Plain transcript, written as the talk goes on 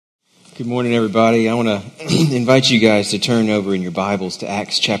Good morning, everybody. I want to invite you guys to turn over in your Bibles to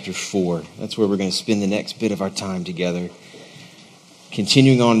Acts chapter 4. That's where we're going to spend the next bit of our time together,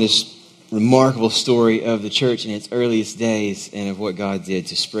 continuing on this remarkable story of the church in its earliest days and of what God did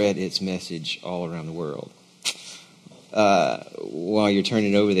to spread its message all around the world. While you're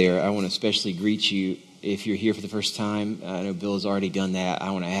turning over there, I want to especially greet you if you're here for the first time. I know Bill has already done that. I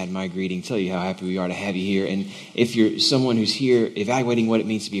want to add my greeting, tell you how happy we are to have you here. And if you're someone who's here evaluating what it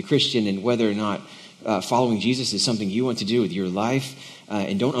means to be a Christian and whether or not following Jesus is something you want to do with your life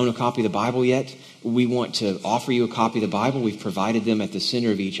and don't own a copy of the Bible yet, we want to offer you a copy of the Bible. We've provided them at the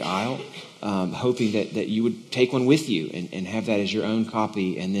center of each aisle, hoping that you would take one with you and have that as your own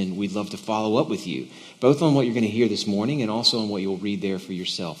copy. And then we'd love to follow up with you, both on what you're going to hear this morning and also on what you'll read there for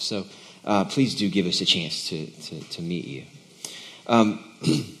yourself. So please do give us a chance to meet you. I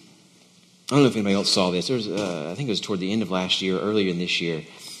don't know if anybody else saw this. There was, I think it was toward the end of last year, earlier in this year.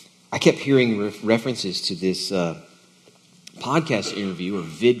 I kept hearing references to this podcast interview or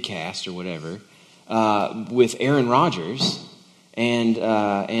vidcast or whatever with Aaron Rodgers and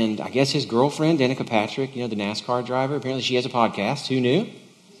I guess his girlfriend, Danica Patrick, the NASCAR driver. Apparently she has a podcast. Who knew?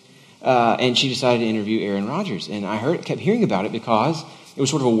 And she decided to interview Aaron Rodgers. And I kept hearing about it because it was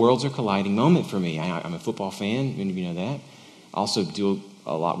sort of a worlds are colliding moment for me. I'm a football fan. Many of you know that. I also do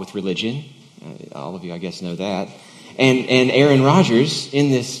a lot with religion. All of you, I guess, know that. And Aaron Rodgers, in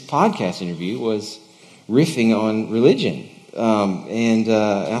this podcast interview, was riffing on religion. And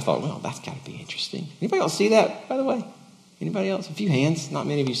I thought, well, that's got to be interesting. Anybody else see that, by the way? Anybody else? A few hands. Not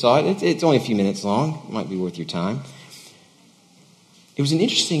many of you saw it. It's only a few minutes long. It might be worth your time. It was an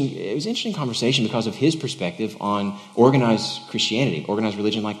interesting conversation because of his perspective on organized Christianity, organized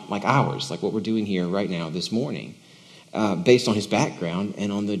religion like ours, like what we're doing here right now this morning, based on his background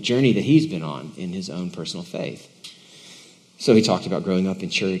and on the journey that he's been on in his own personal faith. So he talked about growing up in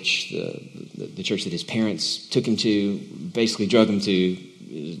church, the church that his parents took him to, basically drug him to.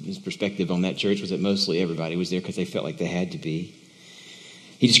 His perspective on that church was that mostly everybody was there because they felt like they had to be.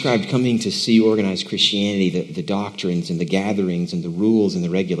 He described coming to see organized Christianity, the doctrines and the gatherings and the rules and the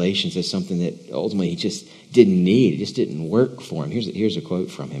regulations as something that ultimately he just didn't need. It just didn't work for him. Here's a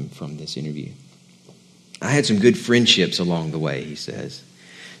quote from him from this interview. I had some good friendships along the way, he says,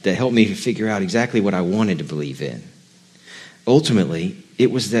 that helped me to figure out exactly what I wanted to believe in. Ultimately,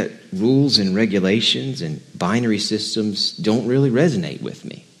 it was that rules and regulations and binary systems don't really resonate with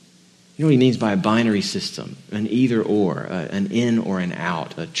me. You know what he means by a binary system, an either or, an in or an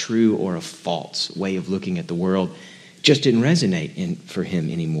out, a true or a false way of looking at the world just didn't resonate for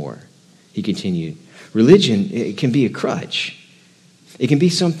him anymore. He continued, religion, it can be a crutch. It can be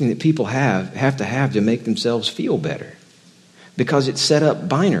something that people have to make themselves feel better because it's set up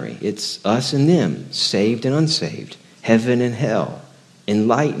binary. It's us and them, saved and unsaved, heaven and hell,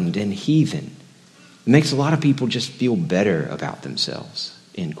 enlightened and heathen. It makes a lot of people just feel better about themselves,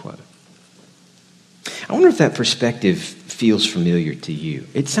 end quote. I wonder if that perspective feels familiar to you.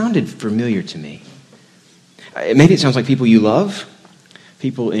 It sounded familiar to me. Maybe it sounds like people you love,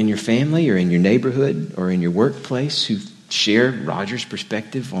 people in your family or in your neighborhood or in your workplace who share Roger's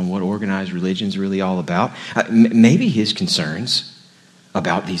perspective on what organized religion is really all about. Maybe his concerns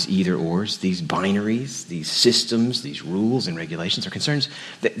about these either-ors, these binaries, these systems, these rules and regulations are concerns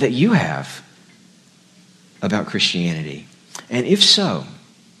that you have about Christianity. And if so,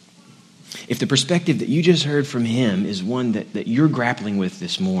 if the perspective that you just heard from him is one that you're grappling with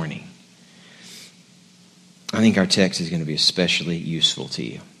this morning, I think our text is going to be especially useful to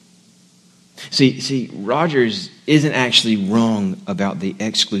you. See, Rogers isn't actually wrong about the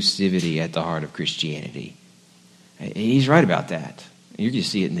exclusivity at the heart of Christianity. He's right about that. You're going to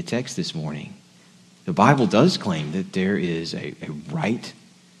see it in the text this morning. The Bible does claim that there is a right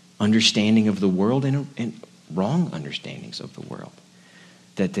understanding of the world and wrong understandings of the world.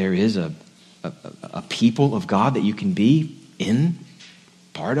 That there is a people of God that you can be in,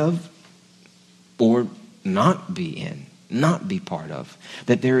 part of, or not be in, not be part of.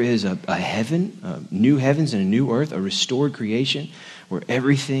 That there is a heaven, new heavens and a new earth, a restored creation where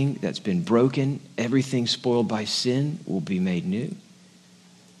everything that's been broken, everything spoiled by sin will be made new.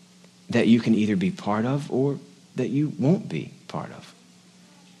 That you can either be part of or that you won't be part of.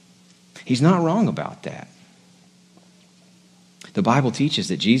 He's not wrong about that. The Bible teaches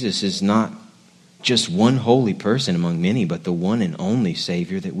that Jesus is not just one holy person among many, but the one and only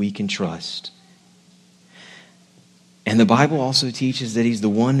Savior that we can trust. And the Bible also teaches that he's the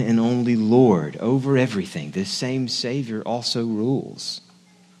one and only Lord over everything. This same Savior also rules.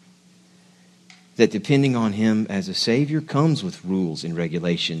 That depending on him as a Savior comes with rules and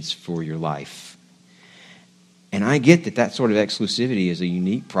regulations for your life. And I get that sort of exclusivity is a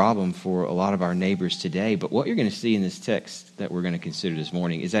unique problem for a lot of our neighbors today. But what you're going to see in this text that we're going to consider this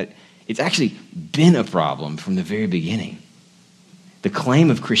morning is that it's actually been a problem from the very beginning. The claim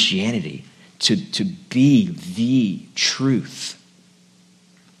of Christianity to be the truth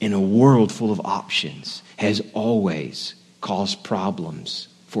in a world full of options has always caused problems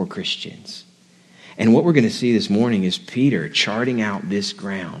for Christians. And what we're going to see this morning is Peter charting out this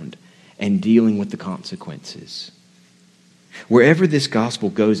ground and dealing with the consequences. Wherever this gospel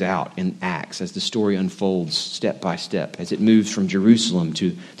goes out in Acts, as the story unfolds step by step, as it moves from Jerusalem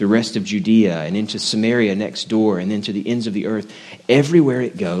to the rest of Judea and into Samaria next door and then to the ends of the earth, everywhere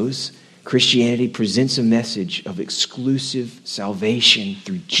it goes, Christianity presents a message of exclusive salvation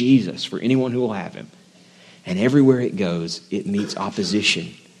through Jesus for anyone who will have him. And everywhere it goes, it meets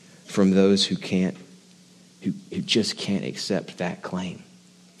opposition from those who just can't accept that claim.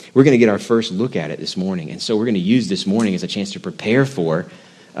 We're going to get our first look at it this morning. And so we're going to use this morning as a chance to prepare for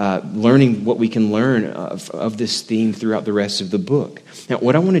learning what we can learn of this theme throughout the rest of the book. Now,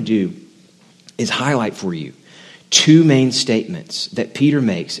 what I want to do is highlight for you two main statements that Peter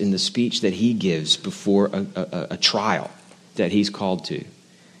makes in the speech that he gives before a trial that he's called to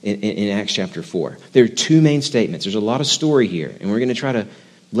in Acts chapter 4. There are two main statements. There's a lot of story here, and we're going to try to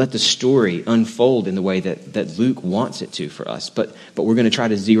let the story unfold in the way that Luke wants it to for us. But we're going to try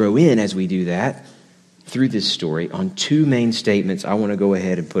to zero in as we do that through this story on two main statements I want to go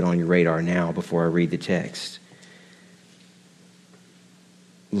ahead and put on your radar now before I read the text.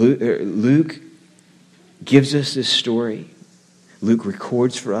 Luke gives us this story. Luke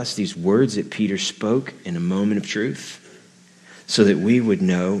records for us these words that Peter spoke in a moment of truth so that we would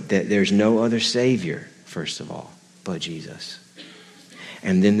know that there's no other Savior, first of all, but Jesus.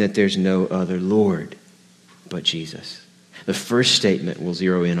 And then that there's no other Lord but Jesus. The first statement we'll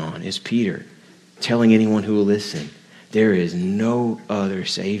zero in on is Peter telling anyone who will listen, there is no other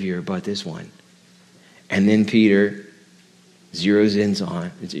Savior but this one. And then Peter zeroes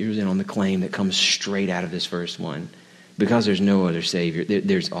in on the claim that comes straight out of this first one. Because there's no other Savior,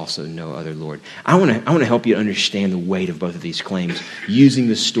 there's also no other Lord. I want to help you understand the weight of both of these claims using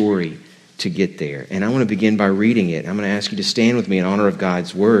the story to get there. And I want to begin by reading it. I'm going to ask you to stand with me in honor of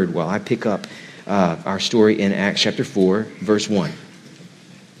God's word while I pick up our story in Acts chapter 4, verse 1.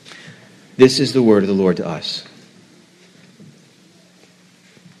 This is the word of the Lord to us.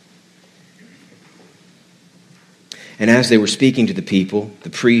 And as they were speaking to the people, the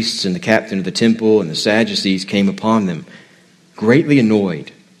priests and the captain of the temple and the Sadducees came upon them, greatly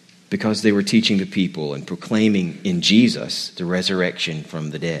annoyed because they were teaching the people and proclaiming in Jesus the resurrection from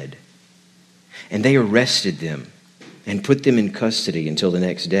the dead. And they arrested them and put them in custody until the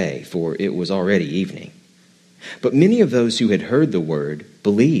next day, for it was already evening. But many of those who had heard the word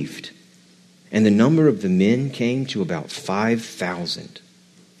believed, and the number of the men came to about 5,000.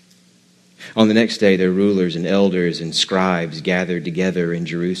 On the next day, their rulers and elders and scribes gathered together in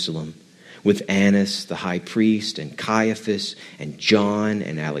Jerusalem with Annas the high priest and Caiaphas and John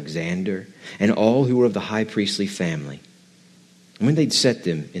and Alexander and all who were of the high priestly family. And when they'd set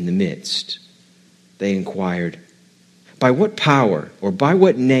them in the midst, they inquired, "By what power or by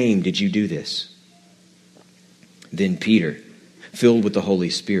what name did you do this?" Then Peter, filled with the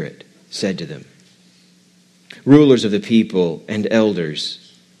Holy Spirit, said to them, "Rulers of the people and elders,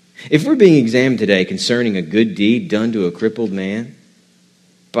 if we're being examined today concerning a good deed done to a crippled man,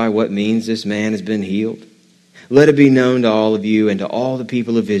 by what means this man has been healed, let it be known to all of you and to all the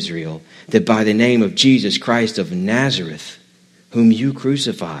people of Israel that by the name of Jesus Christ of Nazareth, whom you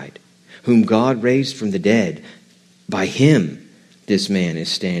crucified, whom God raised from the dead, by him this man is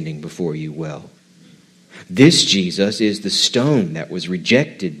standing before you well. This Jesus is the stone that was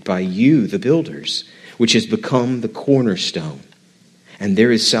rejected by you, the builders, which has become the cornerstone. And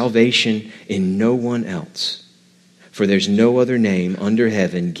there is salvation in no one else, for there's no other name under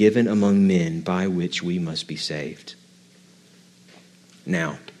heaven given among men by which we must be saved."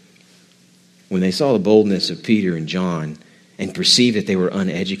 Now, when they saw the boldness of Peter and John and perceived that they were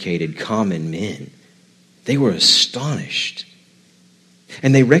uneducated common men, they were astonished.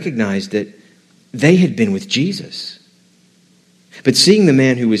 And they recognized that they had been with Jesus. But seeing the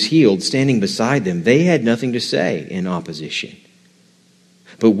man who was healed standing beside them, they had nothing to say in opposition.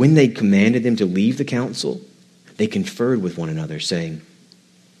 But when they commanded them to leave the council, they conferred with one another, saying,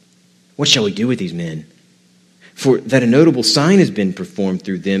 "What shall we do with these men? For that a notable sign has been performed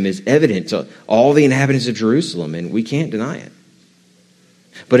through them is evident to all the inhabitants of Jerusalem, and we can't deny it.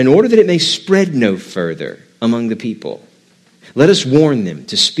 But in order that it may spread no further among the people, let us warn them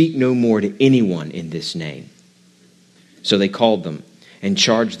to speak no more to anyone in this name." So they called them and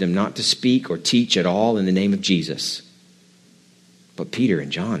charged them not to speak or teach at all in the name of Jesus. But Peter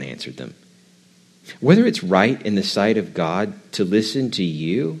and John answered them, whether it's right in the sight of God to listen to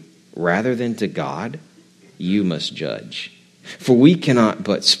you rather than to God, you must judge. For we cannot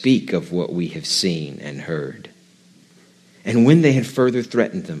but speak of what we have seen and heard. And when they had further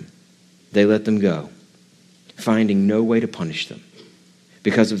threatened them, they let them go, finding no way to punish them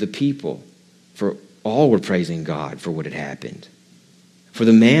because of the people, for all were praising God for what had happened. For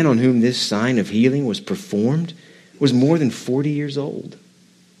the man on whom this sign of healing was performed was more than 40 years old.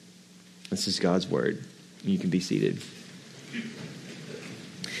 This is God's word. You can be seated.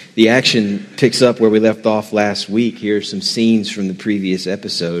 The action picks up where we left off last week. Here are some scenes from the previous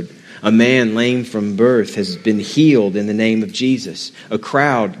episode. A man lame from birth has been healed in the name of Jesus. A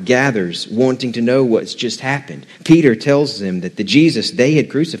crowd gathers wanting to know what's just happened. Peter tells them that the Jesus they had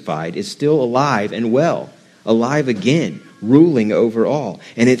crucified is still alive and well, alive again, ruling over all.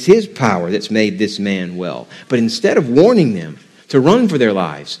 And it's his power that's made this man well. But instead of warning them to run for their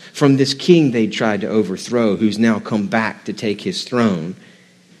lives from this king they tried to overthrow, who's now come back to take his throne,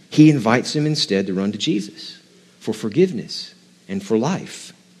 he invites them instead to run to Jesus for forgiveness and for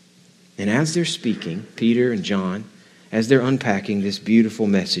life. And as they're speaking, Peter and John, as they're unpacking this beautiful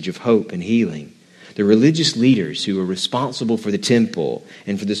message of hope and healing, the religious leaders who are responsible for the temple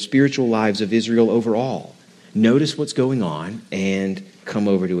and for the spiritual lives of Israel overall notice what's going on and come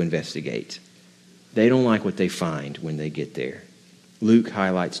over to investigate. They don't like what they find when they get there. Luke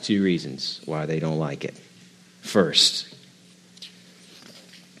highlights 2 reasons why they don't like it. First,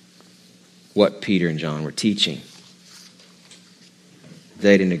 what Peter and John were teaching.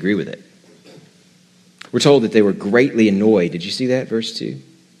 They didn't agree with it. We're told that they were greatly annoyed. Did you see that, verse 2?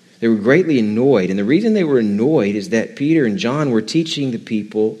 They were greatly annoyed. And the reason they were annoyed is that Peter and John were teaching the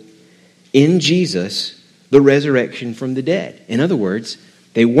people in Jesus the resurrection from the dead. In other words,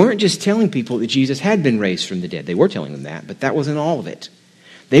 they weren't just telling people that Jesus had been raised from the dead. They were telling them that, but that wasn't all of it.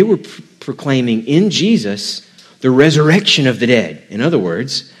 They were proclaiming in Jesus the resurrection of the dead. In other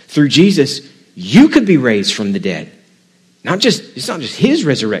words, through Jesus, you could be raised from the dead. It's not just his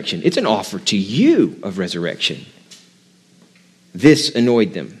resurrection, it's an offer to you of resurrection. This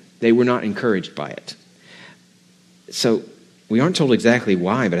annoyed them. They were not encouraged by it. So we aren't told exactly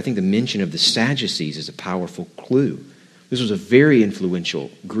why, but I think the mention of the Sadducees is a powerful clue. This was a very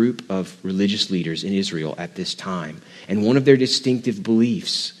influential group of religious leaders in Israel at this time. And one of their distinctive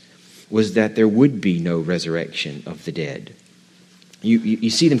beliefs was that there would be no resurrection of the dead. You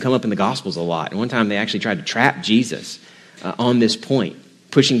see them come up in the Gospels a lot. And one time they actually tried to trap Jesus on this point,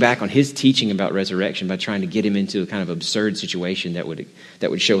 pushing back on his teaching about resurrection by trying to get him into a kind of absurd situation that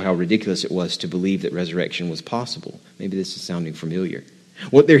would show how ridiculous it was to believe that resurrection was possible. Maybe this is sounding familiar.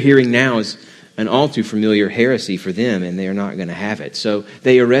 What they're hearing now is an all too familiar heresy for them, and they're not going to have it. So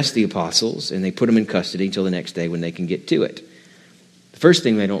they arrest the apostles, and they put them in custody until the next day when they can get to it. The first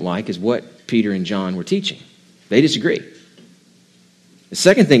thing they don't like is what Peter and John were teaching. They disagree. The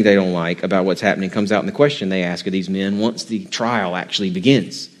second thing they don't like about what's happening comes out in the question they ask of these men once the trial actually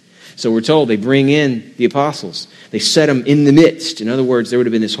begins. So we're told they bring in the apostles. They set them in the midst. In other words, there would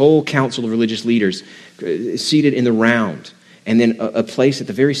have been this whole council of religious leaders seated in the round, and then a place at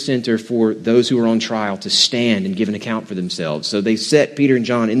the very center for those who are on trial to stand and give an account for themselves. So they set Peter and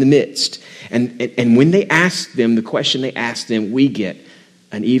John in the midst. And when they ask them, the question they ask them, we get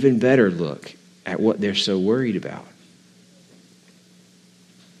an even better look at what they're so worried about.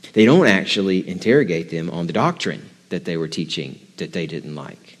 They don't actually interrogate them on the doctrine that they were teaching that they didn't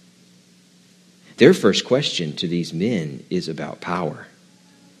like. Their first question to these men is about power.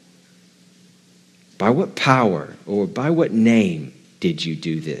 By what power or by what name did you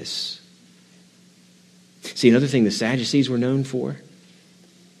do this? See, another thing the Sadducees were known for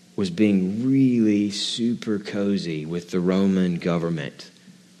was being really super cozy with the Roman government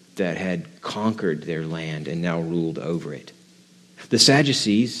that had conquered their land and now ruled over it. The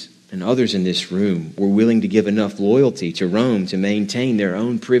Sadducees and others in this room were willing to give enough loyalty to Rome to maintain their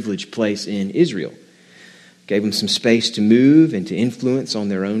own privileged place in Israel. Gave them some space to move and to influence on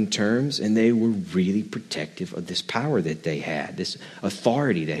their own terms, and they were really protective of this power that they had, this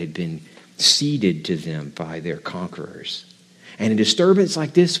authority that had been ceded to them by their conquerors. And a disturbance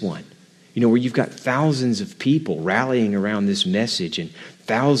like this one, where you've got thousands of people rallying around this message and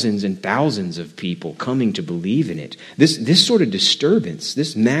thousands of people coming to believe in it. This sort of disturbance,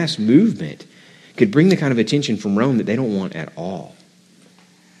 this mass movement, could bring the kind of attention from Rome that they don't want at all.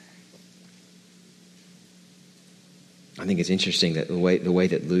 I think it's interesting that the way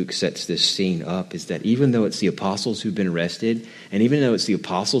that Luke sets this scene up is that even though it's the apostles who've been arrested, and even though it's the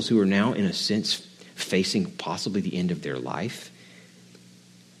apostles who are now, in a sense, facing possibly the end of their life,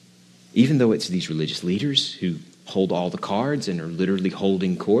 even though it's these religious leaders who hold all the cards and are literally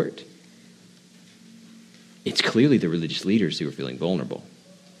holding court, it's clearly the religious leaders who are feeling vulnerable.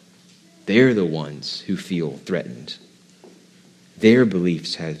 They're the ones who feel threatened. Their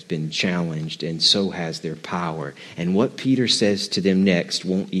beliefs have been challenged, and so has their power. And what Peter says to them next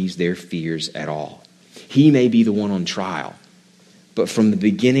won't ease their fears at all. He may be the one on trial, but from the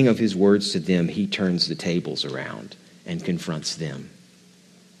beginning of his words to them, he turns the tables around and confronts them.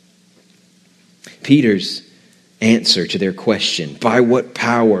 Peter's answer to their question, by what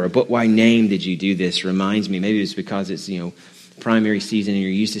power, but why name did you do this, reminds me, maybe it's because it's, primary season and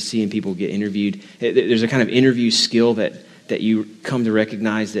you're used to seeing people get interviewed. There's a kind of interview skill that you come to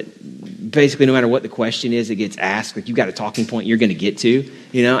recognize that basically no matter what the question is that gets asked, like you've got a talking point you're going to get to,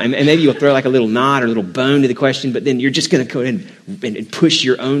 and maybe you'll throw like a little nod or a little bone to the question, but then you're just going to go ahead and push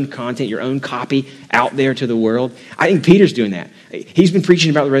your own content, your own copy out there to the world. I think Peter's doing that. He's been preaching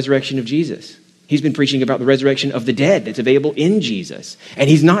about the resurrection of Jesus. He's been preaching about the resurrection of the dead that's available in Jesus. And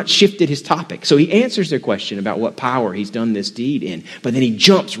he's not shifted his topic. So he answers their question about what power he's done this deed in. But then he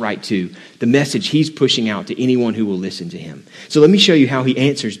jumps right to the message he's pushing out to anyone who will listen to him. So let me show you how he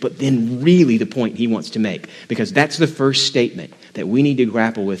answers, but then really the point he wants to make. Because that's the first statement that we need to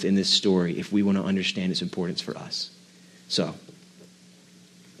grapple with in this story if we want to understand its importance for us. So,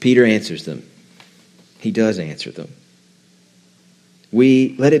 Peter answers them. He does answer them.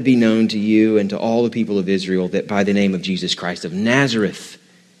 Let it be known to you and to all the people of Israel that by the name of Jesus Christ of Nazareth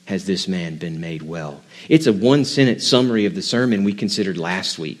has this man been made well. It's a one-sentence summary of the sermon we considered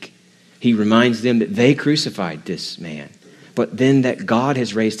last week. He reminds them that they crucified this man, but then that God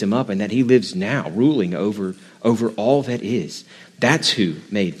has raised him up and that he lives now ruling over all that is. That's who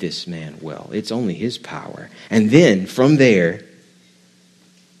made this man well. It's only his power. And then from there,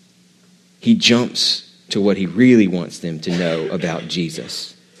 he jumps to what he really wants them to know about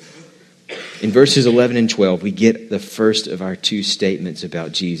Jesus. In verses 11 and 12, we get the first of our two statements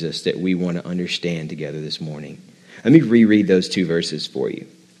about Jesus that we want to understand together this morning. Let me reread those two verses for you.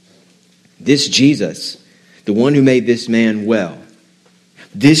 This Jesus, the one who made this man well,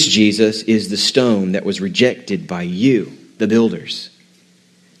 this Jesus is the stone that was rejected by you, the builders,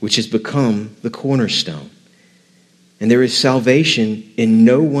 which has become the cornerstone. And there is salvation in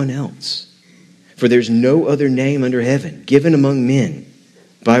no one else. For there's no other name under heaven given among men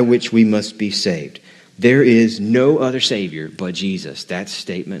by which we must be saved. There is no other Savior but Jesus. That's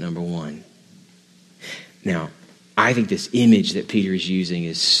statement number one. Now, I think this image that Peter is using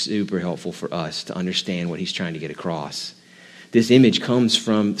is super helpful for us to understand what he's trying to get across. This image comes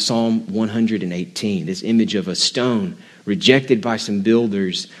from Psalm 118, this image of a stone rejected by some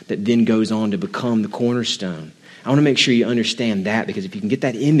builders that then goes on to become the cornerstone. I want to make sure you understand that, because if you can get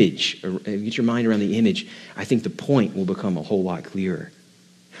that image, or get your mind around the image, I think the point will become a whole lot clearer.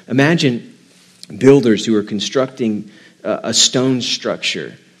 Imagine builders who are constructing a stone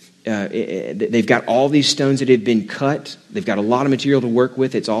structure. They've got all these stones that have been cut. They've got a lot of material to work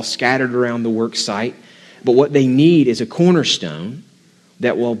with. It's all scattered around the work site. But what they need is a cornerstone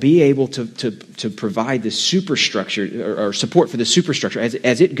that will be able to provide the superstructure or support for the superstructure.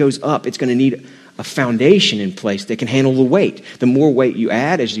 As it goes up, it's going to need a foundation in place that can handle the weight. The more weight you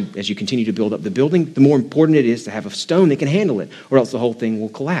add as you continue to build up the building, the more important it is to have a stone that can handle it, or else the whole thing will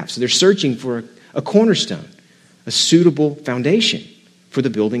collapse. So they're searching for a cornerstone, a suitable foundation for the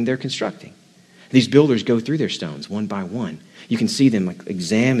building they're constructing. These builders go through their stones one by one. You can see them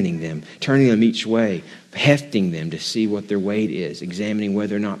examining them, turning them each way, hefting them to see what their weight is, examining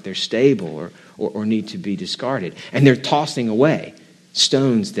whether or not they're stable or need to be discarded. And they're tossing away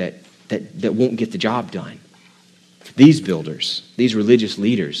stones that won't get the job done. These builders, these religious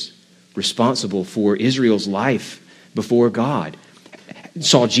leaders responsible for Israel's life before God,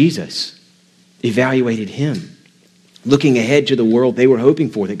 saw Jesus, evaluated him. Looking ahead to the world they were hoping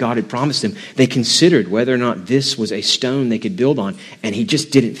for, that God had promised them, they considered whether or not this was a stone they could build on, and he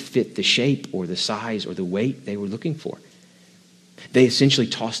just didn't fit the shape or the size or the weight they were looking for. They essentially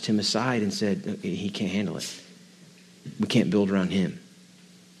tossed him aside and said, he can't handle it. We can't build around him.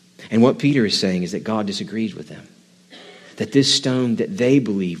 And what Peter is saying is that God disagrees with them. That this stone that they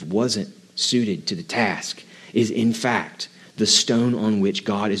believe wasn't suited to the task is in fact the stone on which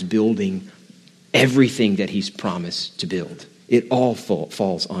God is building everything that he's promised to build. It all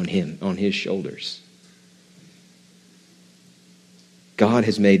falls on him, on his shoulders. God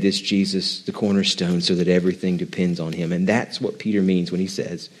has made this Jesus the cornerstone so that everything depends on him. And that's what Peter means when he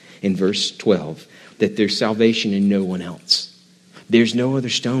says in verse 12 that there's salvation in no one else. There's no other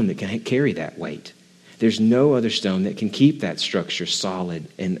stone that can carry that weight. There's no other stone that can keep that structure solid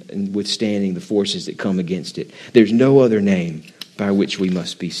and withstanding the forces that come against it. There's no other name by which we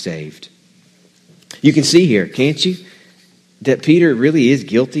must be saved. You can see here, can't you, that Peter really is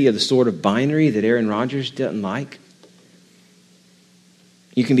guilty of the sort of binary that Aaron Rodgers doesn't like?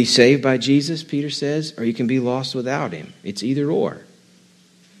 You can be saved by Jesus, Peter says, or you can be lost without him. It's either or.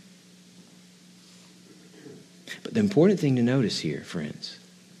 But the important thing to notice here, friends,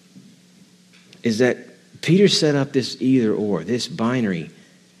 is that Peter set up this either or, this binary,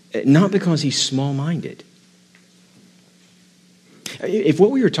 not because he's small-minded. If what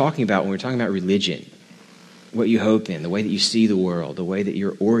we were talking about when we were talking about religion, what you hope in, the way that you see the world, the way that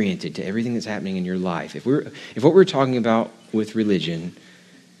you're oriented to everything that's happening in your life, if what we're talking about with religion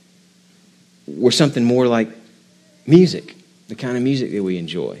were something more like music, the kind of music that we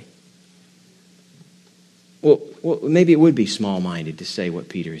enjoy, well, maybe it would be small-minded to say what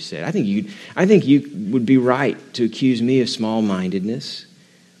Peter has said. I think you would be right to accuse me of small-mindedness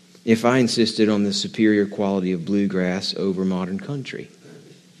if I insisted on the superior quality of bluegrass over modern country.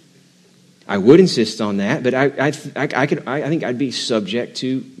 I would insist on that, but I think I'd be subject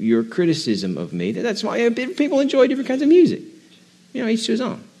to your criticism of me. That's why people enjoy different kinds of music. Each to his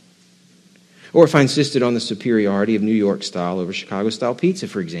own. Or if I insisted on the superiority of New York style over Chicago style pizza,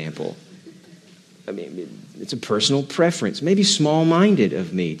 for example. I mean, it's a personal preference. Maybe small-minded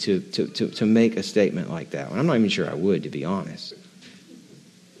of me to make a statement like that. I'm not even sure I would, to be honest.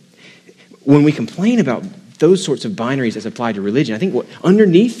 When we complain about those sorts of binaries as applied to religion, I think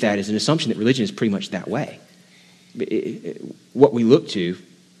underneath that is an assumption that religion is pretty much that way. What we look to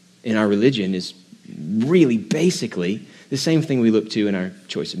in our religion is really basically the same thing we look to in our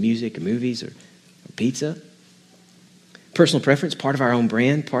choice of music or movies or pizza. Personal preference, part of our own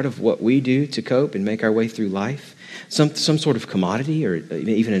brand, part of what we do to cope and make our way through life. Some sort of commodity or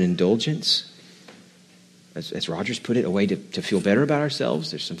even an indulgence. As Rogers put it, a way to feel better about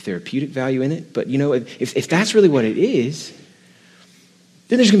ourselves. There's some therapeutic value in it. But, if that's really what it is,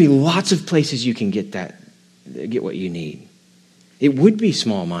 then there's going to be lots of places you can get what you need. It would be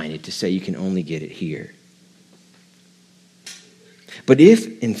small-minded to say you can only get it here. But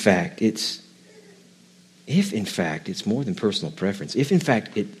if, in fact, it's more than personal preference, if, in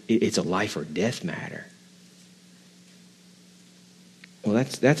fact, it's a life or death matter, well,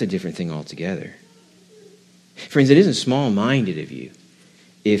 that's a different thing altogether. Friends, it isn't small-minded of you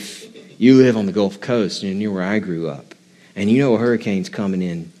if you live on the Gulf Coast and near where I grew up, and you know a hurricane's coming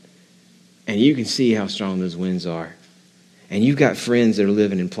in, and you can see how strong those winds are, and you've got friends that are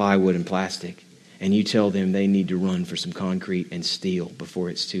living in plywood and plastic, and you tell them they need to run for some concrete and steel before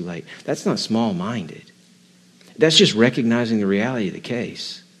it's too late. That's not small-minded. That's just recognizing the reality of the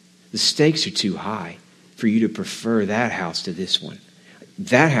case. The stakes are too high for you to prefer that house to this one.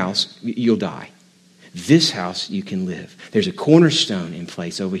 That house, you'll die. This house, you can live. There's a cornerstone in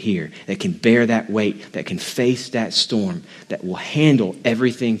place over here that can bear that weight, that can face that storm, that will handle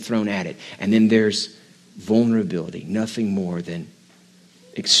everything thrown at it. And then there's vulnerability, nothing more than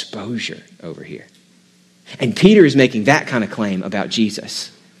exposure over here. And Peter is making that kind of claim about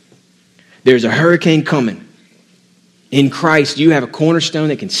Jesus. There's a hurricane coming. In Christ, you have a cornerstone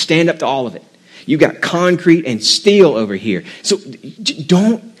that can stand up to all of it. You've got concrete and steel over here. So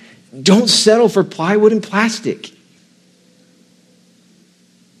don't settle for plywood and plastic.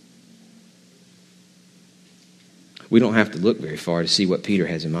 We don't have to look very far to see what Peter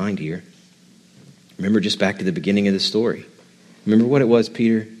has in mind here. Remember just back to the beginning of the story. Remember what it was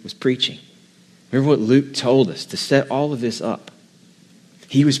Peter was preaching. Remember what Luke told us to set all of this up.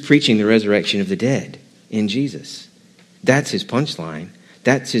 He was preaching the resurrection of the dead in Jesus. That's his punchline.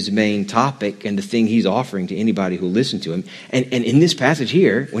 That's his main topic and the thing he's offering to anybody who will listen to him. And in this passage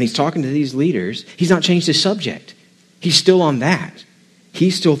here, when he's talking to these leaders, he's not changed his subject. He's still on that.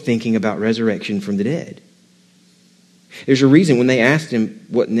 He's still thinking about resurrection from the dead. There's a reason when they asked him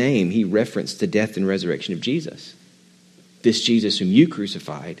what name, he referenced the death and resurrection of Jesus. This Jesus whom you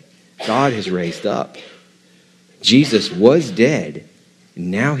crucified, God has raised up. Jesus was dead, and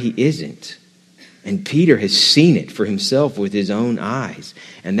now he isn't. And Peter has seen it for himself with his own eyes.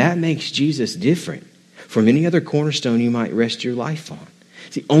 And that makes Jesus different from any other cornerstone you might rest your life on.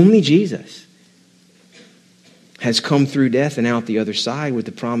 See, only Jesus has come through death and out the other side with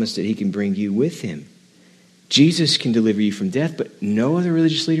the promise that he can bring you with him. Jesus can deliver you from death, but no other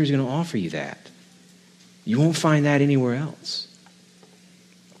religious leader is going to offer you that. You won't find that anywhere else.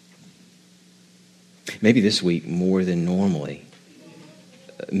 Maybe this week, more than normally,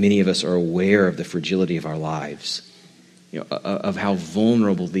 many of us are aware of the fragility of our lives, of how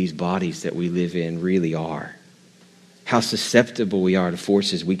vulnerable these bodies that we live in really are, how susceptible we are to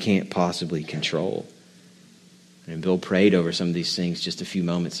forces we can't possibly control. And Bill prayed over some of these things just a few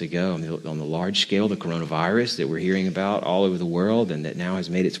moments ago on the large scale, the coronavirus that we're hearing about all over the world and that now has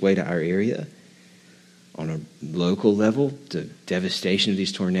made its way to our area. On a local level, the devastation of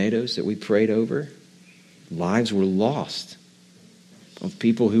these tornadoes that we prayed over. Lives were lost of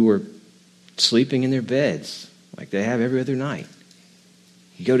people who were sleeping in their beds like they have every other night.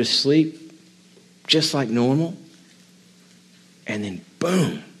 You go to sleep just like normal, and then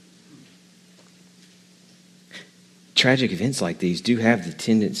boom. Tragic events like these do have the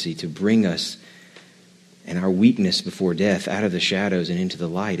tendency to bring us and our weakness before death out of the shadows and into the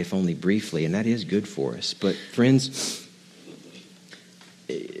light, if only briefly, and that is good for us. But friends,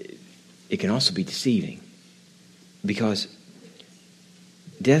 it can also be deceiving, because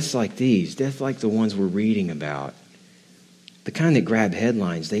deaths like these, deaths like the ones we're reading about, the kind that grab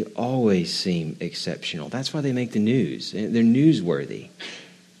headlines, they always seem exceptional. That's why they make the news. They're newsworthy.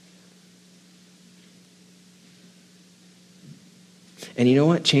 And you know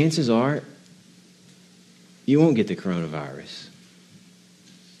what? Chances are you won't get the coronavirus.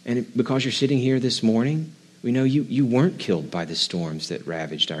 And because you're sitting here this morning, we know you weren't killed by the storms that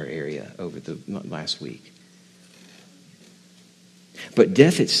ravaged our area over the last week. But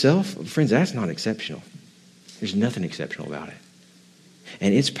death itself, friends, that's not exceptional. There's nothing exceptional about it.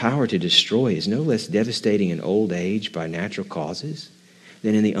 And its power to destroy is no less devastating in old age by natural causes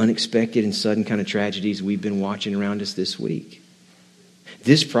than in the unexpected and sudden kind of tragedies we've been watching around us this week.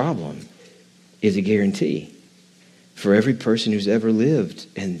 This problem is a guarantee for every person who's ever lived,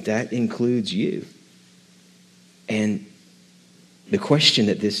 and that includes you. And the question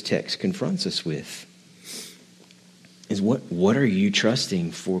that this text confronts us with is what are you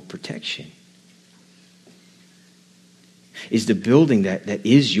trusting for protection? Is the building that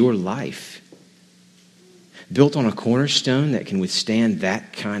is your life built on a cornerstone that can withstand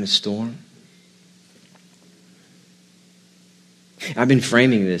that kind of storm? I've been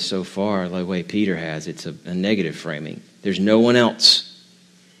framing this so far the way Peter has. It's a negative framing. There's no one else.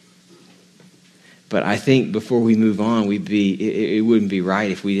 But I think before we move on, it wouldn't be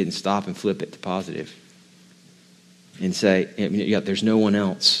right if we didn't stop and flip it to positive and say, yeah, there's no one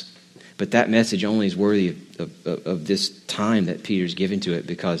else. But that message only is worthy of this time that Peter's given to it,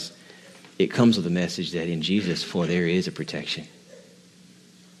 because it comes with a message that in Jesus, for there is a protection.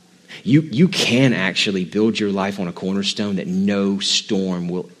 You can actually build your life on a cornerstone that no storm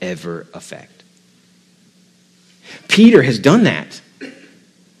will ever affect. Peter has done that.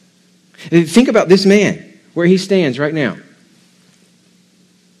 Think about this man, where he stands right now.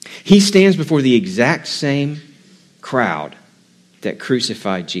 He stands before the exact same crowd that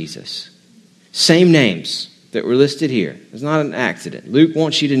crucified Jesus. Same names that were listed here. It's not an accident. Luke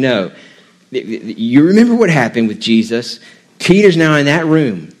wants you to know. You remember what happened with Jesus. Peter's now in that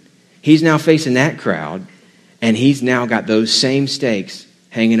room. He's now facing that crowd, and he's now got those same stakes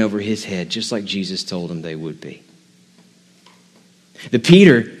hanging over his head, just like Jesus told him they would be. The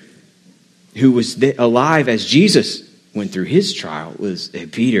Peter who was alive as Jesus went through his trial was a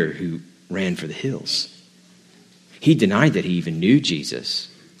Peter who ran for the hills. He denied that he even knew Jesus.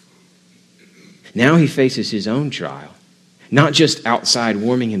 Now he faces his own trial, not just outside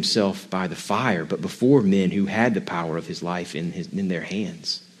warming himself by the fire, but before men who had the power of his life in their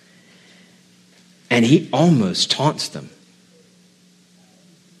hands. And he almost taunts them.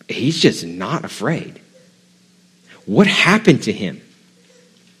 He's just not afraid. What happened to him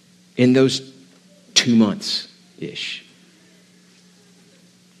in those 2 months-ish?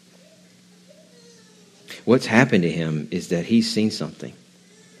 What's happened to him is that he's seen something.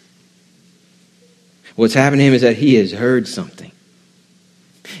 What's happened to him is that he has heard something.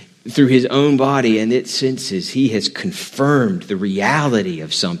 Through his own body and its senses, he has confirmed the reality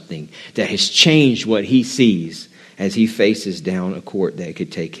of something that has changed what he sees as he faces down a court that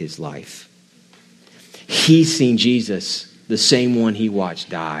could take his life. He's seen Jesus, the same one he watched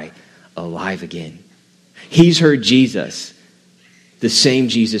die, alive again. He's heard Jesus, the same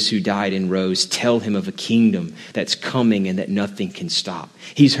Jesus who died and rose, tell him of a kingdom that's coming and that nothing can stop.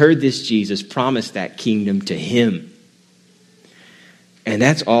 He's heard this Jesus promise that kingdom to him. And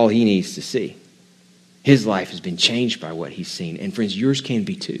that's all he needs to see. His life has been changed by what he's seen. And friends, yours can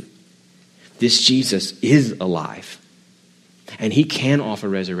be too. This Jesus is alive. And he can offer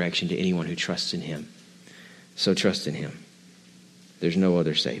resurrection to anyone who trusts in him. So trust in him. There's no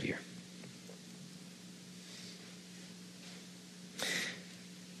other Savior.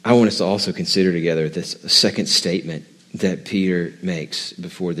 I want us to also consider together this second statement that Peter makes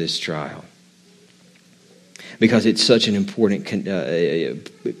before this trial. because it's such an important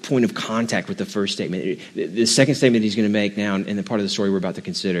point of contact with the first statement. The second statement he's going to make now in the part of the story we're about to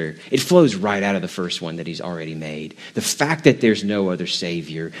consider, it flows right out of the first one that he's already made. The fact that there's no other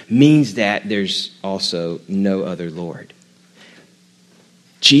Savior means that there's also no other Lord.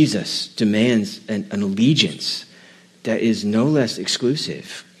 Jesus demands an allegiance that is no less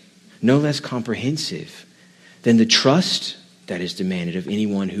exclusive, no less comprehensive than the trust that is demanded of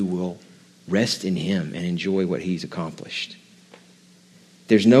anyone who will rest in him and enjoy what he's accomplished.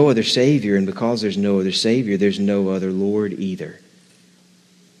 There's no other Savior, and because there's no other Savior, there's no other Lord either.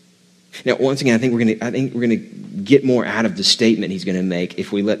 Now, once again, I think we're going to get more out of the statement he's going to make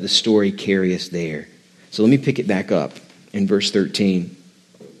if we let the story carry us there. So let me pick it back up in verse 13.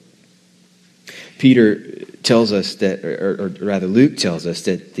 Peter tells us that, or rather Luke tells us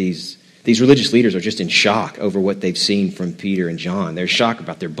that these religious leaders are just in shock over what they've seen from Peter and John. They're shocked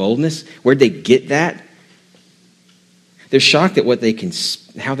about their boldness. Where'd they get that? They're shocked at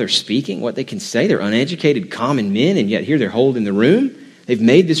how they're speaking, what they can say. They're uneducated, common men, and yet here they're holding the room. They've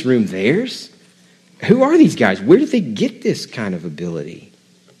made this room theirs. Who are these guys? Where did they get this kind of ability?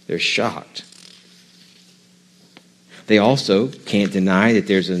 They're shocked. They also can't deny that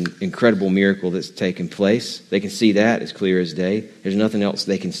there's an incredible miracle that's taken place. They can see that as clear as day. There's nothing else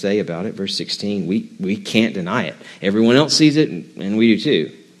they can say about it. Verse 16, we can't deny it. Everyone else sees it, and we do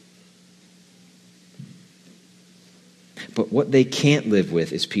too. But what they can't live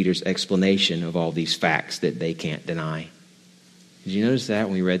with is Peter's explanation of all these facts that they can't deny. Did you notice that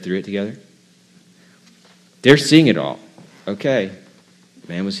when we read through it together? They're seeing it all. Okay,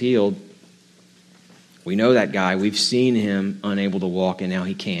 man was healed. We know that guy. We've seen him unable to walk, and now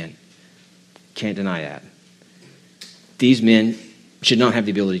he can. Can't deny that. These men should not have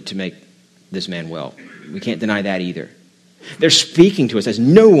the ability to make this man well. We can't deny that either. They're speaking to us as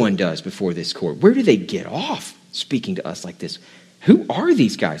no one does before this court. Where do they get off speaking to us like this? Who are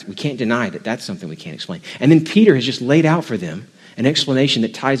these guys? We can't deny that. That's something we can't explain. And then Peter has just laid out for them an explanation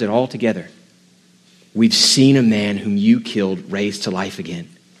that ties it all together. We've seen a man whom you killed raised to life again.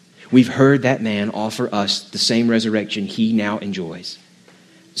 We've heard that man offer us the same resurrection he now enjoys.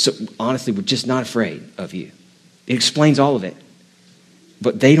 So honestly, we're just not afraid of you. It explains all of it.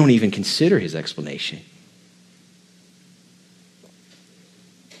 But they don't even consider his explanation.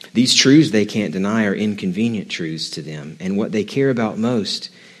 These truths they can't deny are inconvenient truths to them. And what they care about most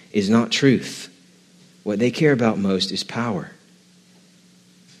is not truth. What they care about most is power.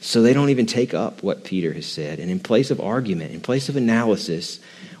 So they don't even take up what Peter has said. And in place of argument, in place of analysis,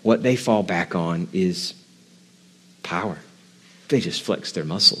 what they fall back on is power. They just flex their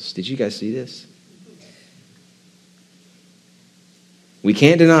muscles. Did you guys see this? We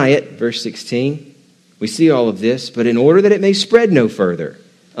can't deny it, verse 16. We see all of this, but in order that it may spread no further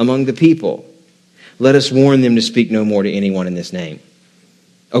among the people, let us warn them to speak no more to anyone in this name.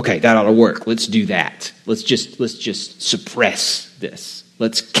 Okay, that ought to work. Let's do that. Let's just suppress this.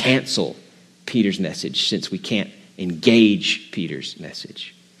 Let's cancel Peter's message since we can't engage Peter's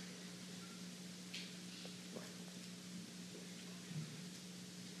message.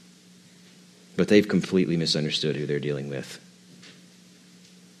 But they've completely misunderstood who they're dealing with.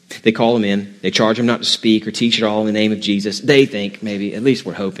 They call him in. They charge him not to speak or teach at all in the name of Jesus. They think, maybe, at least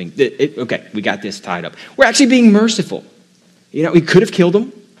we're hoping, okay, we got this tied up. We're actually being merciful. You know, we could have killed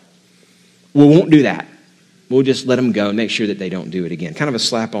him. We won't do that. We'll just let them go and make sure that they don't do it again. Kind of a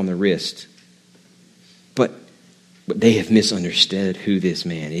slap on the wrist. But they have misunderstood who this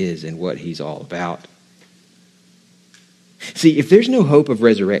man is and what he's all about. See, if there's no hope of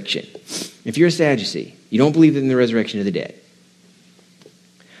resurrection, if you're a Sadducee, you don't believe in the resurrection of the dead,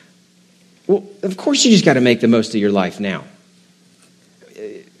 well, of course you just got to make the most of your life now.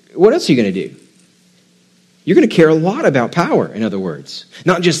 What else are you going to do? You're going to care a lot about power, in other words.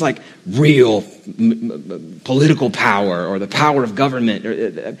 Not just like real political power or the power of government,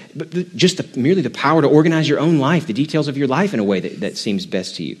 but just merely the power to organize your own life, the details of your life in a way that seems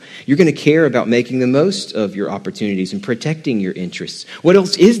best to you. You're going to care about making the most of your opportunities and protecting your interests. What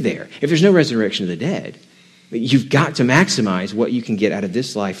else is there? If there's no resurrection of the dead, you've got to maximize what you can get out of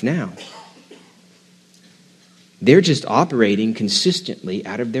this life now. They're just operating consistently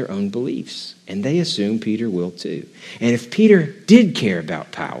out of their own beliefs. And they assume Peter will too. And if Peter did care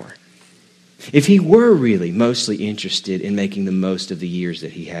about power, if he were really mostly interested in making the most of the years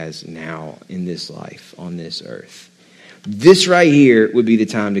that he has now in this life, on this earth, this right here would be the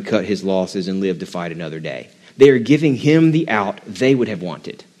time to cut his losses and live to fight another day. They are giving him the out they would have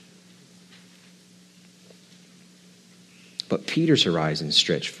wanted. But Peter's horizons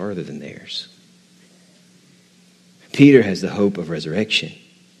stretch further than theirs. Peter has the hope of resurrection.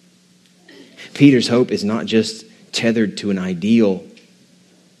 Peter's hope is not just tethered to an ideal,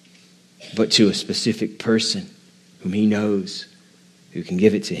 but to a specific person whom he knows, who can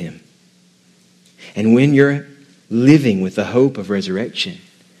give it to him. And when you're living with the hope of resurrection,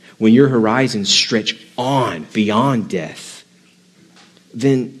 when your horizons stretch on beyond death,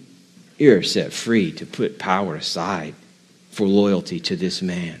 then you're set free to put power aside for loyalty to this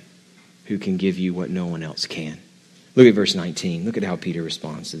man who can give you what no one else can. Look at verse 19. Look at how Peter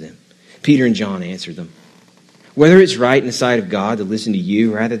responds to them. Peter and John answered them. Whether it's right in the sight of God to listen to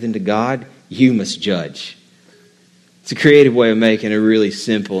you rather than to God, you must judge. It's a creative way of making a really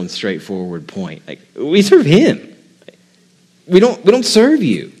simple and straightforward point. Like, we serve him. We don't serve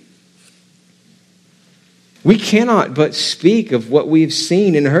you. We cannot but speak of what we've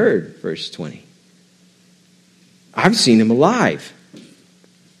seen and heard, verse 20. I've seen him alive.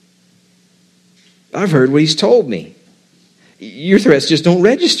 I've heard what he's told me. Your threats just don't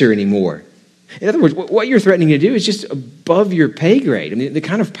register anymore. In other words, what you're threatening to do is just above your pay grade. I mean, the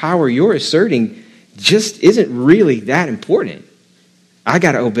kind of power you're asserting just isn't really that important. I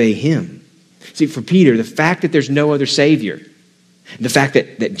got to obey him. See, for Peter, the fact that there's no other Savior, the fact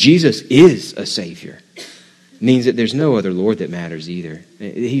that Jesus is a Savior, means that there's no other Lord that matters either.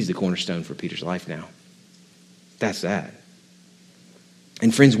 He's the cornerstone for Peter's life now. That's that.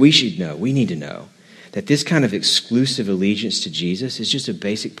 And friends, we need to know that this kind of exclusive allegiance to Jesus is just a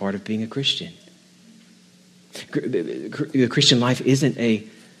basic part of being a Christian. The Christian life isn't a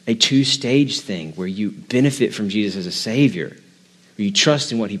two-stage thing where you benefit from Jesus as a Savior, where you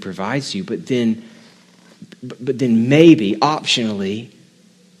trust in what he provides you, but then maybe, optionally,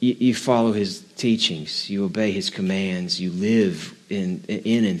 you follow his teachings, you obey his commands, you live in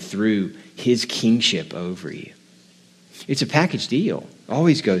and through his kingship over you. It's a package deal.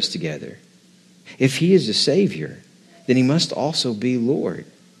 Always goes together. If he is a Savior, then he must also be Lord.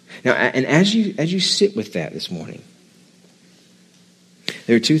 Now, and as you sit with that this morning,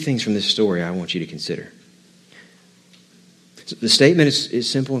 there are two things from this story I want you to consider. So the statement is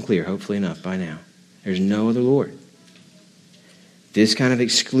simple and clear, hopefully enough by now. There's no other Lord. This kind of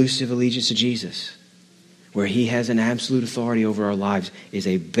exclusive allegiance to Jesus, where he has an absolute authority over our lives, is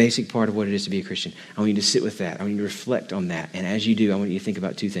a basic part of what it is to be a Christian. I want you to sit with that. I want you to reflect on that. And as you do, I want you to think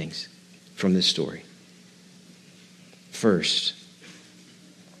about two things from this story. First,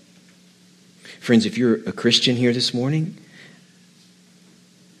 friends, if you're a Christian here this morning,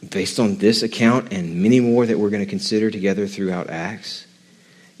 based on this account and many more that we're going to consider together throughout Acts,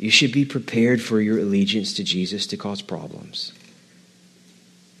 you should be prepared for your allegiance to Jesus to cause problems.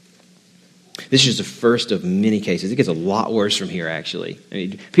 This is the first of many cases. It gets a lot worse from here, actually. I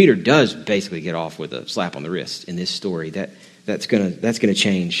mean, Peter does basically get off with a slap on the wrist in this story. That's gonna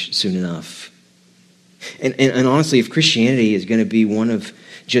change soon enough. And honestly, if Christianity is going to be one of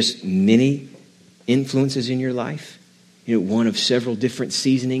just many influences in your life, one of several different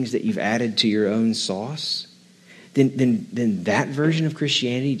seasonings that you've added to your own sauce, then that version of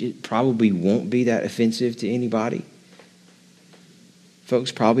Christianity probably won't be that offensive to anybody.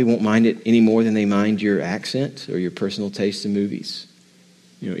 Folks probably won't mind it any more than they mind your accent or your personal taste in movies.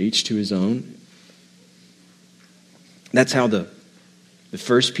 Each to his own. That's how the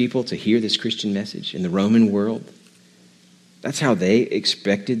first people to hear this Christian message in the Roman world, that's how they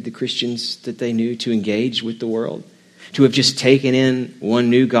expected the Christians that they knew to engage with the world. To have just taken in one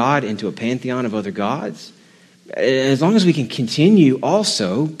new God into a pantheon of other gods. As long as we can continue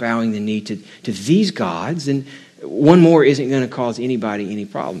also bowing the knee to these gods, then one more isn't going to cause anybody any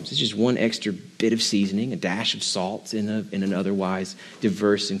problems. It's just one extra bit of seasoning, a dash of salt in an otherwise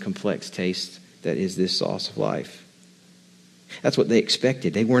diverse and complex taste that is this sauce of life. That's what they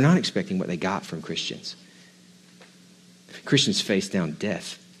expected. They were not expecting what they got from Christians. Christians faced down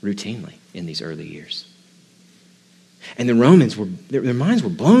death routinely in these early years. And the Romans, their minds were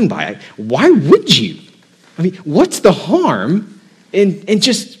blown by it. Why would you? I mean, what's the harm in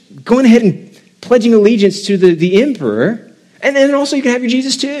just going ahead and pledging allegiance to the emperor, and then also you can have your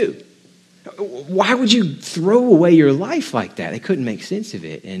Jesus too? Why would you throw away your life like that? They couldn't make sense of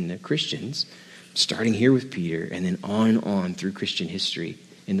it. And the Christians, starting here with Peter and then on through Christian history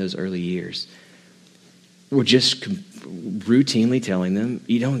in those early years, were just routinely telling them,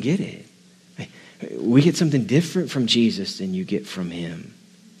 you don't get it. We get something different from Jesus than you get from him.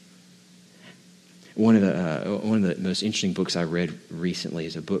 One of the most interesting books I read recently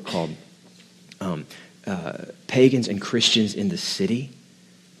is a book called Pagans and Christians in the City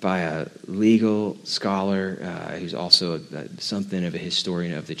by a legal scholar who's also something of a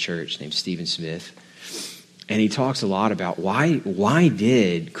historian of the church named Stephen Smith. And he talks a lot about why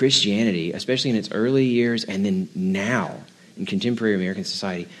did Christianity, especially in its early years and then now in contemporary American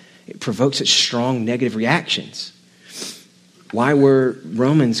society, It provoked such strong negative reactions. Why were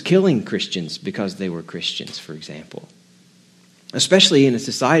Romans killing Christians because they were Christians, for example? Especially in a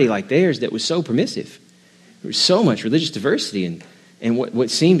society like theirs that was so permissive. There was so much religious diversity and what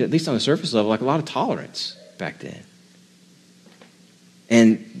seemed, at least on the surface level, like a lot of tolerance back then.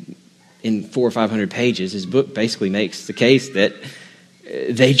 And in 400 or 500 pages, his book basically makes the case that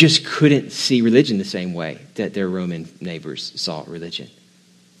they just couldn't see religion the same way that their Roman neighbors saw religion.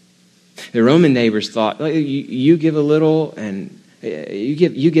 The Roman neighbors thought, you give a little, and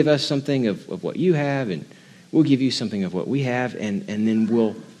you give us something of what you have, and we'll give you something of what we have, and then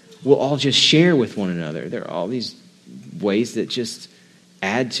we'll all just share with one another. There are all these ways that just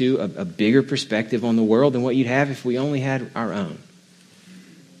add to a bigger perspective on the world than what you'd have if we only had our own.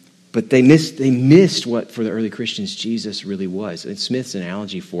 But they missed what, for the early Christians, Jesus really was. And Smith's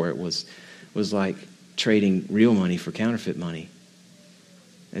analogy for it was like trading real money for counterfeit money.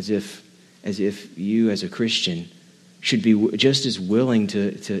 As if you, as a Christian, should be just as willing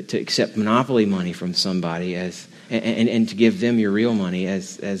to accept monopoly money from somebody and to give them your real money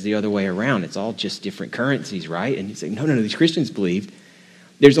as the other way around. It's all just different currencies, right? And you say, no, these Christians believed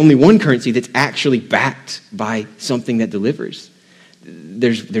there's only one currency that's actually backed by something that delivers.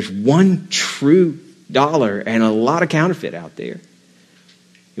 There's one true dollar and a lot of counterfeit out there.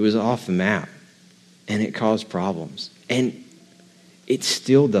 It was off the map, and it caused problems. And it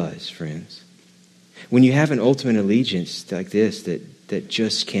still does, friends. When you have an ultimate allegiance like this that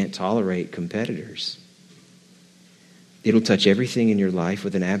just can't tolerate competitors, it'll touch everything in your life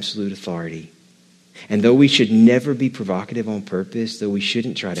with an absolute authority. And though we should never be provocative on purpose, though we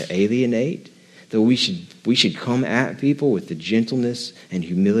shouldn't try to alienate, though we should come at people with the gentleness and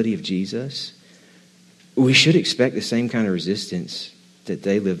humility of Jesus, we should expect the same kind of resistance that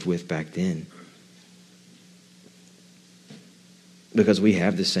they lived with back then. Because we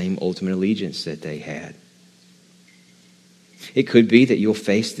have the same ultimate allegiance that they had. It could be that you'll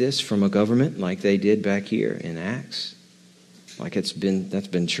face this from a government like they did back here in Acts. Like that's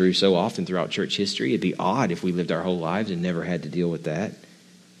been true so often throughout church history. It'd be odd if we lived our whole lives and never had to deal with that.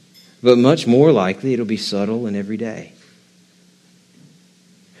 But much more likely, it'll be subtle and everyday.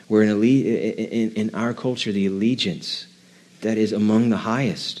 Where in our culture, the allegiance that is among the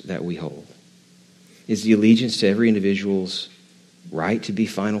highest that we hold is the allegiance to every individual's right to be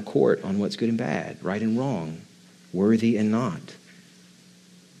final court on what's good and bad, right and wrong, worthy and not.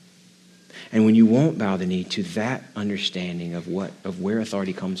 And when you won't bow the knee to that understanding of where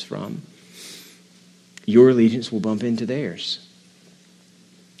authority comes from, your allegiance will bump into theirs.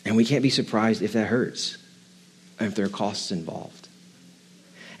 And we can't be surprised if that hurts, and if there are costs involved.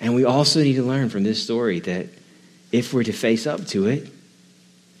 And we also need to learn from this story that if we're to face up to it,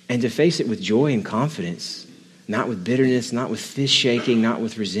 and to face it with joy and confidence, not with bitterness, not with fist shaking, not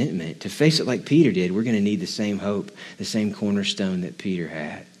with resentment, to face it like Peter did, we're going to need the same hope, the same cornerstone that Peter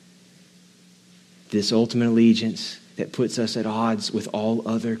had. This ultimate allegiance that puts us at odds with all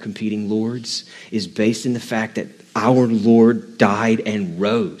other competing lords is based in the fact that our Lord died and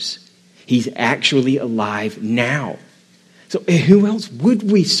rose. He's actually alive now. So who else would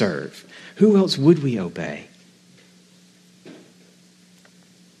we serve? Who else would we obey?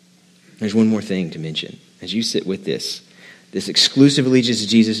 There's one more thing to mention. As you sit with this exclusive allegiance to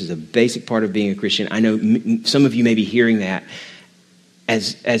Jesus is a basic part of being a Christian. I know some of you may be hearing that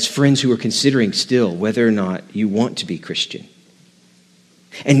as friends who are considering still whether or not you want to be Christian.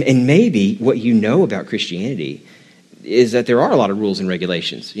 And maybe what you know about Christianity is that there are a lot of rules and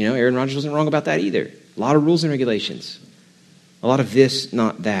regulations. You know, Aaron Rodgers wasn't wrong about that either. A lot of rules and regulations. A lot of this,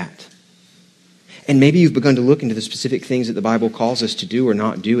 not that. And maybe you've begun to look into the specific things that the Bible calls us to do or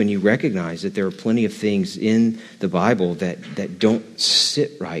not do, and you recognize that there are plenty of things in the Bible that don't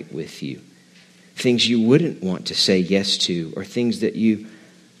sit right with you. Things you wouldn't want to say yes to, or things that you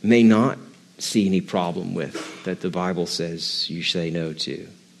may not see any problem with that the Bible says you say no to.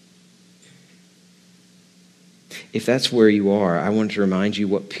 If that's where you are, I want to remind you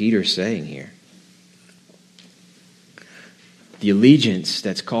what Peter's saying here. The allegiance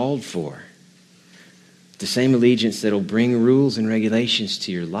that's called for, the same allegiance that'll bring rules and regulations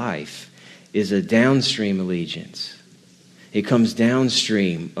to your life, is a downstream allegiance. It comes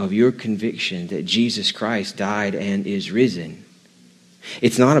downstream of your conviction that Jesus Christ died and is risen.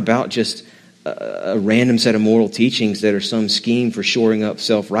 It's not about just a random set of moral teachings that are some scheme for shoring up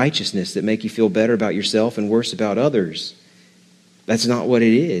self-righteousness that make you feel better about yourself and worse about others. That's not what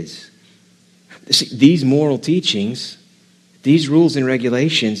it is. See, these moral teachings, these rules and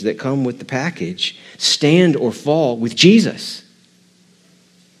regulations that come with the package, stand or fall with Jesus.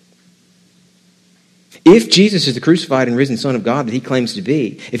 If Jesus is the crucified and risen Son of God that he claims to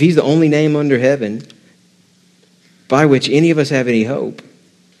be, if he's the only name under heaven by which any of us have any hope,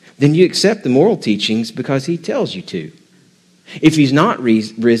 then you accept the moral teachings because he tells you to. If he's not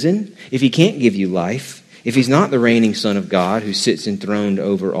risen, if he can't give you life, if he's not the reigning Son of God who sits enthroned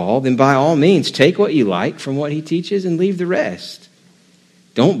over all, then by all means take what you like from what he teaches and leave the rest.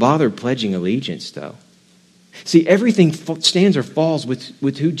 Don't bother pledging allegiance, though. See, everything stands or falls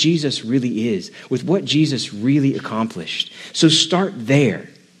with who Jesus really is, with what Jesus really accomplished. So start there.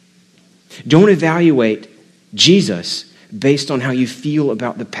 Don't evaluate Jesus based on how you feel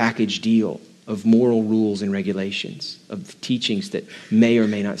about the package deal of moral rules and regulations, of teachings that may or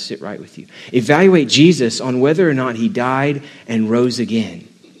may not sit right with you. Evaluate Jesus on whether or not he died and rose again.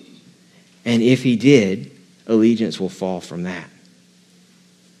 And if he did, allegiance will fall from that.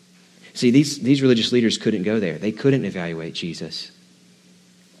 See, these religious leaders couldn't go there. They couldn't evaluate Jesus.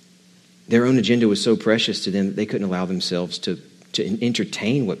 Their own agenda was so precious to them that they couldn't allow themselves to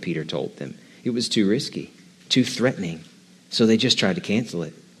entertain what Peter told them. It was too risky, too threatening. So they just tried to cancel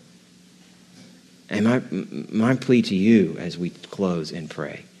it. And my plea to you as we close and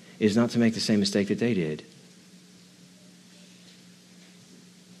pray is not to make the same mistake that they did.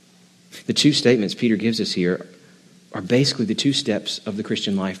 The two statements Peter gives us here are basically the two steps of the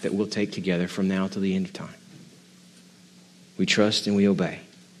Christian life that we'll take together from now till the end of time. We trust and we obey.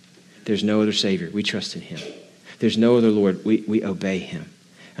 There's no other Savior. We trust in him. There's no other Lord. We obey him.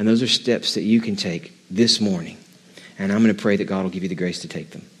 And those are steps that you can take this morning. And I'm going to pray that God will give you the grace to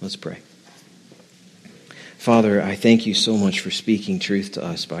take them. Let's pray. Father, I thank you so much for speaking truth to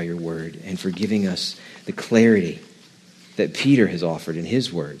us by your word and for giving us the clarity that Peter has offered in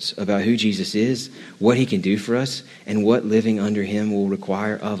his words about who Jesus is, what he can do for us, and what living under him will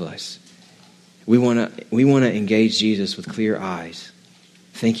require of us. We want to engage Jesus with clear eyes.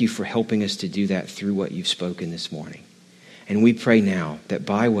 Thank you for helping us to do that through what you've spoken this morning. And we pray now that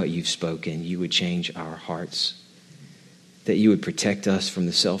by what you've spoken, you would change our hearts, that you would protect us from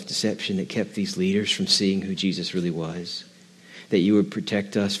the self-deception that kept these leaders from seeing who Jesus really was, that you would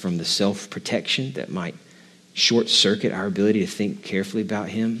protect us from the self-protection that might short-circuit our ability to think carefully about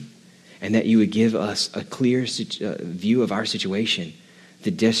him, and that you would give us a clear view of our situation,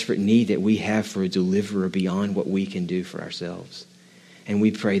 the desperate need that we have for a deliverer beyond what we can do for ourselves. And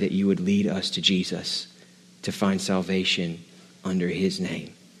we pray that you would lead us to Jesus to find salvation under his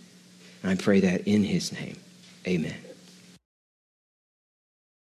name. And I pray that in his name. Amen.